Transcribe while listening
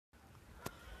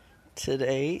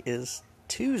Today is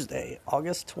Tuesday,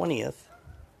 August 20th,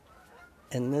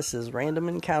 and this is Random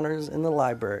Encounters in the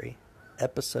Library,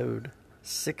 episode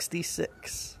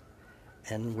 66,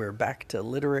 and we're back to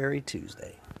Literary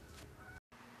Tuesday.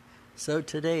 So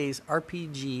today's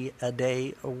RPG A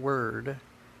Day A Word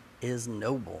is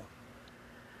noble.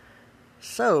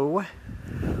 So,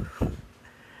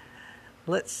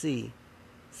 let's see.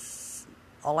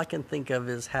 All I can think of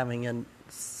is having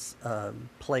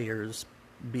players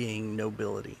being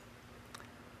nobility,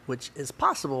 which is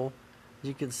possible.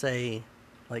 You could say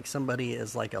like somebody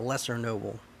is like a lesser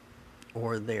noble,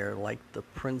 or they're like the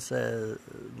princess,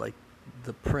 like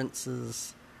the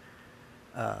prince's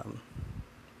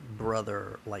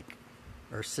brother, like,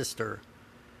 or sister,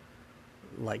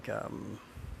 like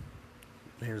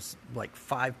there's like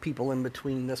 5 people in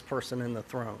between this person and the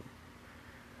throne,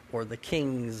 or the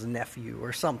king's nephew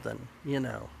or something.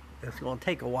 It's going to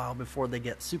take a while before they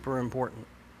get super important.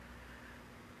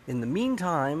 In the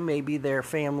meantime, maybe their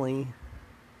family,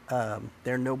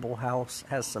 their noble house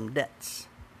has some debts.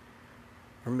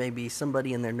 Or maybe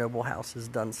somebody in their noble house has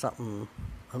done something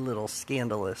a little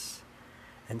scandalous.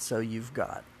 And so you've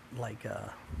got, like,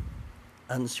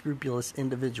 unscrupulous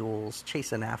individuals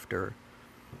chasing after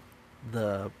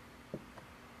the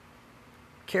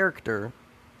character,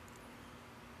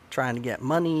 trying to get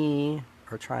money,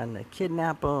 or trying to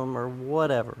kidnap them, or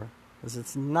whatever. Because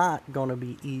it's not going to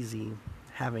be easy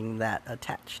having that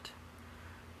attached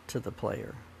to the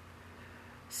player.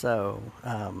 So,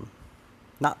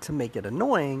 not to make it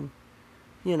annoying,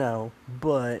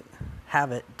 but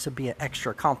have it to be an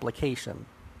extra complication.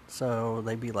 So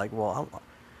they'd be like,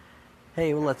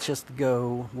 hey, let's just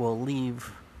go, we'll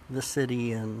leave the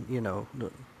city and,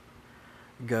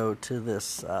 go to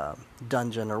this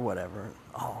dungeon or whatever.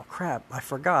 Oh, crap, I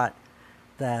forgot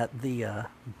that the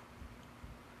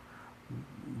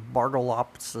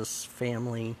Bargalopsis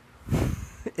family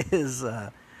is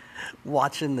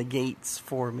watching the gates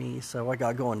for me, so I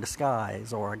gotta go in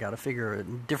disguise, or I gotta figure a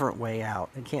different way out.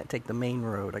 I can't take the main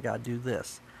road, I gotta do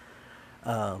this.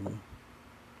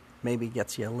 Maybe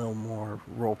gets you a little more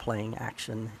role-playing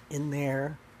action in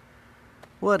there.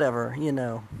 Whatever,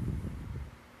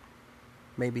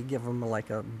 Maybe give them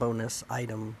like a bonus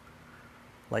item,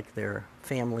 like their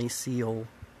family seal,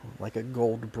 like a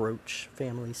gold brooch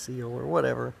family seal or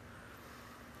whatever.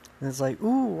 And it's like,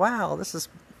 ooh, wow, this is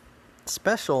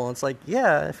special. And it's like,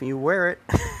 yeah, if you wear it,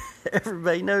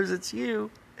 everybody knows it's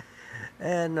you.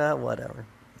 And whatever.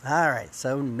 All right,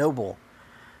 so noble,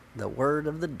 the word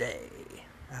of the day.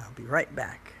 I'll be right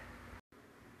back.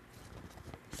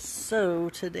 So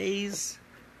today's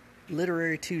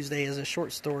Literary Tuesday is a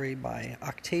short story by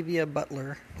Octavia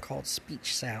Butler called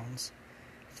Speech Sounds.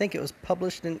 I think it was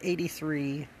published in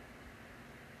 83,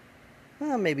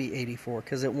 maybe 84,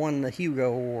 because it won the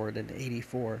Hugo Award in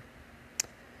 84.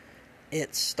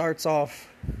 It starts off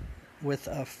with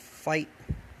a fight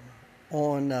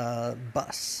on a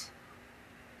bus.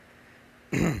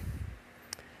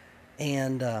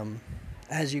 And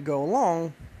as you go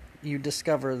along, you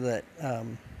discover that,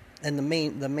 and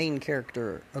the main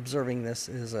character observing this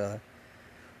is a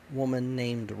woman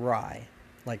named Rye,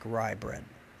 like rye bread.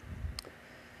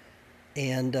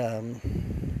 And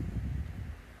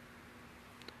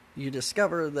you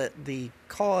discover that the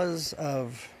cause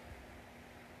of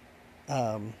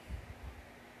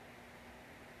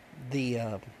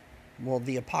the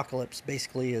apocalypse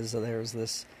basically is there's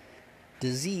this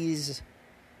disease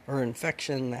or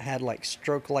infection that had like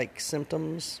stroke-like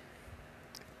symptoms.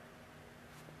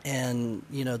 And,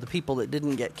 the people that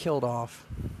didn't get killed off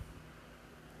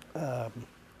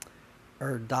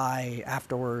or die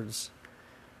afterwards,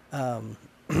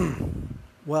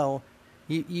 well,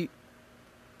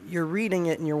 you're reading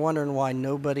it and you're wondering why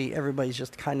everybody's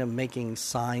just kind of making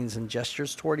signs and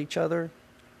gestures toward each other.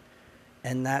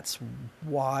 And that's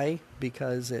why,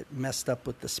 because it messed up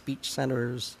with the speech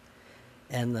centers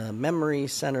and the memory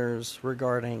centers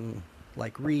regarding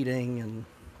like reading and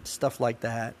stuff like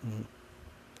that. And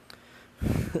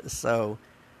so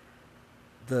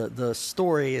the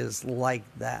story is like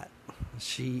that.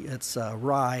 It's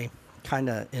Rye kind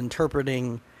of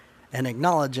interpreting and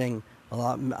acknowledging,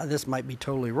 this might be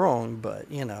totally wrong, but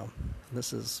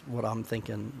this is what I'm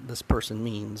thinking this person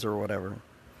means or whatever.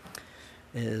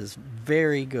 It is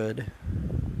very good,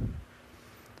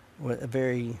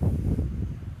 very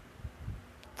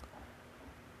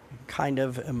kind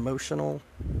of emotional,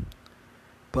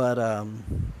 but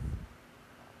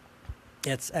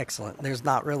it's excellent. There's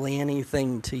not really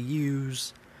anything to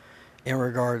use in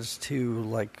regards to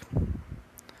like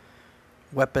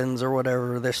weapons or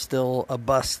whatever. There's still a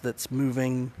bus that's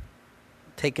moving,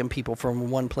 taking people from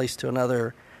one place to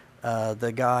another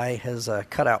The guy has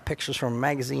cut out pictures from a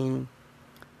magazine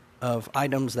of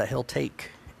items that he'll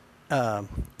take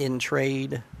in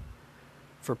trade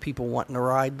for people wanting to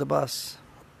ride the bus.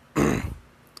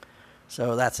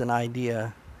 So that's an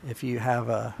idea. If you have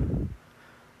a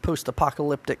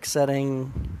post-apocalyptic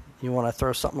setting, you want to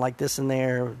throw something like this in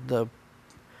there. The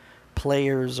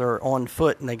players are on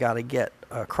foot and they got to get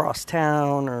across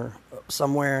town or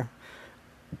somewhere.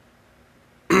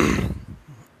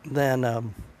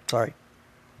 Then,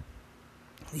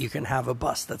 you can have a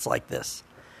bus that's like this.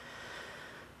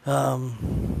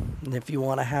 And if you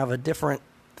want to have a different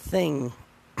thing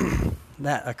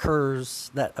that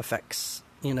occurs that affects,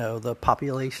 the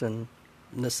population,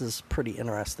 this is pretty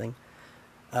interesting.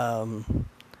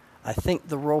 I think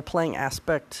the role-playing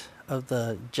aspect of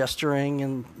the gesturing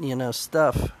and,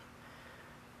 stuff,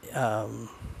 I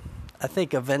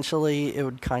think eventually it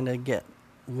would kind of get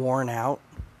worn out.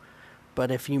 But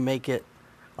if you make it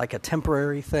like a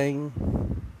temporary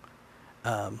thing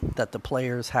that the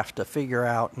players have to figure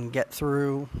out and get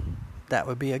through, that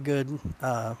would be a good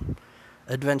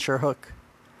adventure hook.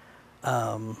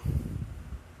 The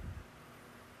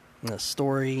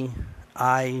story,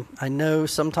 I know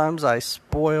sometimes I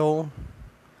spoil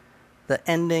the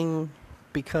ending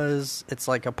because it's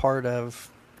like a part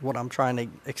of what I'm trying to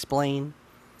explain,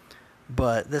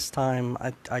 but this time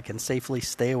I can safely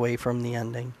stay away from the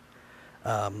ending.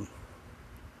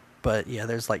 But yeah,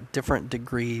 there's like different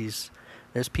degrees.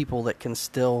 There's people that can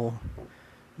still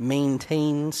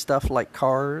maintain stuff like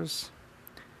cars,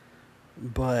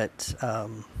 but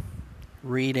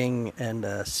reading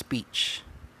and speech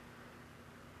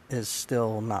is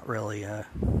still not really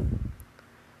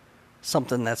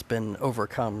something that's been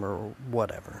overcome or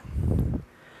whatever.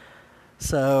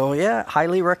 So yeah,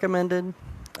 highly recommended.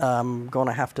 I'm going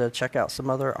to have to check out some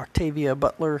other Octavia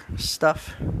Butler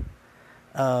stuff.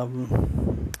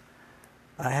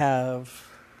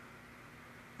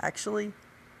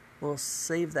 We'll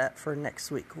save that for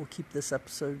next week. We'll keep this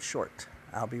episode short.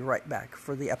 I'll be right back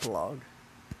for the epilogue.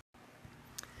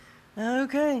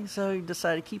 Okay, so you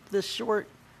decided to keep this short.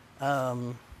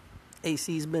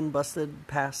 AC's been busted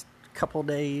past couple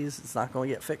days. It's not going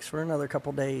to get fixed for another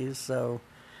couple days, so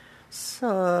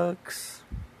sucks.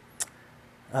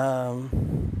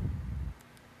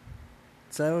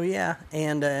 So yeah,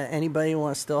 and anybody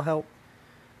want to still help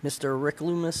Mr. Rick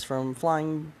Loomis from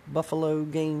Flying Buffalo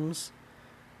Games?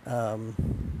 I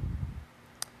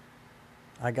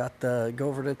got the go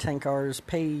over to Tenkar's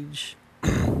page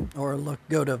or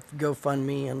go to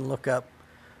GoFundMe and look up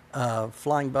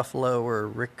Flying Buffalo or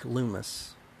Rick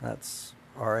Loomis. That's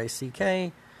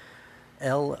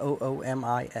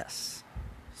RACKLOOMIS.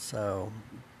 So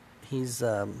he's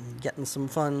getting some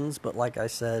funds, but like I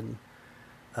said,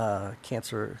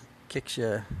 cancer kicks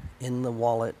you in the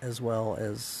wallet as well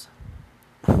as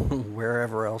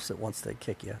wherever else it wants to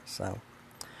kick you. So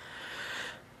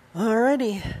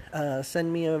alrighty,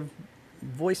 send me a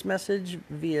voice message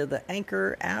via the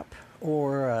Anchor app,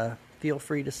 or feel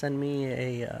free to send me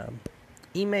a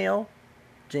email,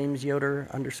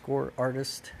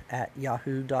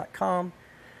 jamesyoder_artist@yahoo.com.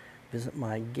 Visit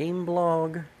my game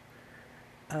blog,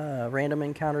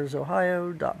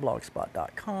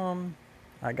 randomencountersohio.blogspot.com.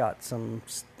 I got some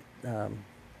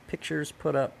pictures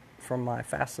put up from my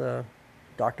FASA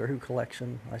Doctor Who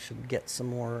collection. I should get some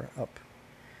more up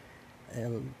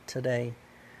today.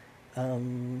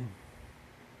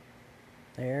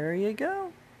 There you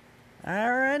go.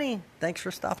 Alrighty. Thanks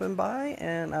for stopping by,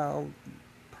 and I'll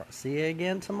see you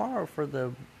again tomorrow for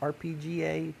the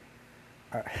RPGA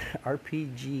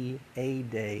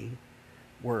Day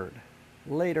word.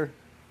 Later.